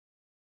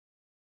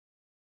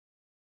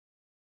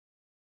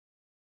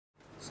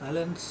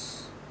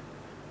Silence.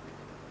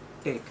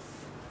 Take.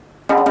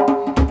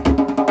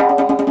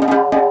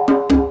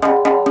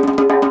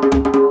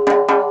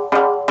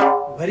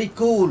 Very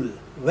cool,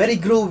 very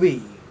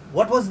groovy.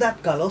 What was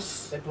that,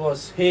 Carlos? That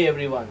was Hey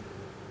Everyone.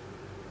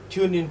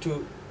 Tune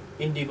into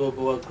Indigo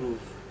Goa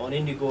Groove on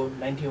Indigo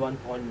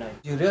 91.9.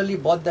 You really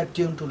brought that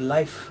tune to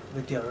life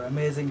with your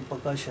amazing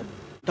percussion.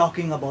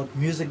 Talking about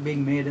music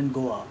being made in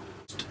Goa.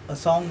 A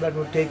song that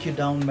would take you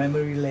down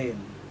memory lane.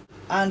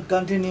 And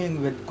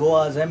continuing with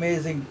Goa's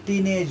amazing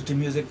teenaged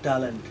music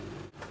talent.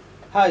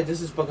 Hi, this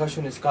is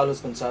percussionist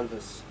Carlos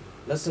Gonsalves.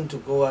 Listen to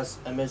Goa's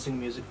amazing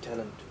music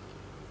talent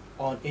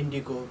on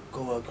Indigo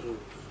Goa Groove.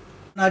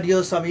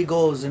 Adios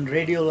amigos in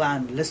Radio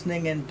Land,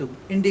 listening into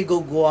Indigo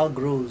Goa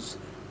Grooves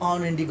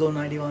on Indigo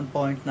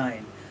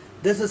 91.9.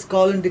 This is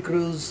Colin De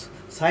Cruz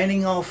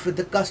signing off with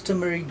the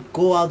customary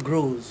Goa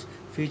Grooves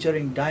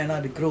featuring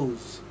Diana De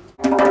Cruz.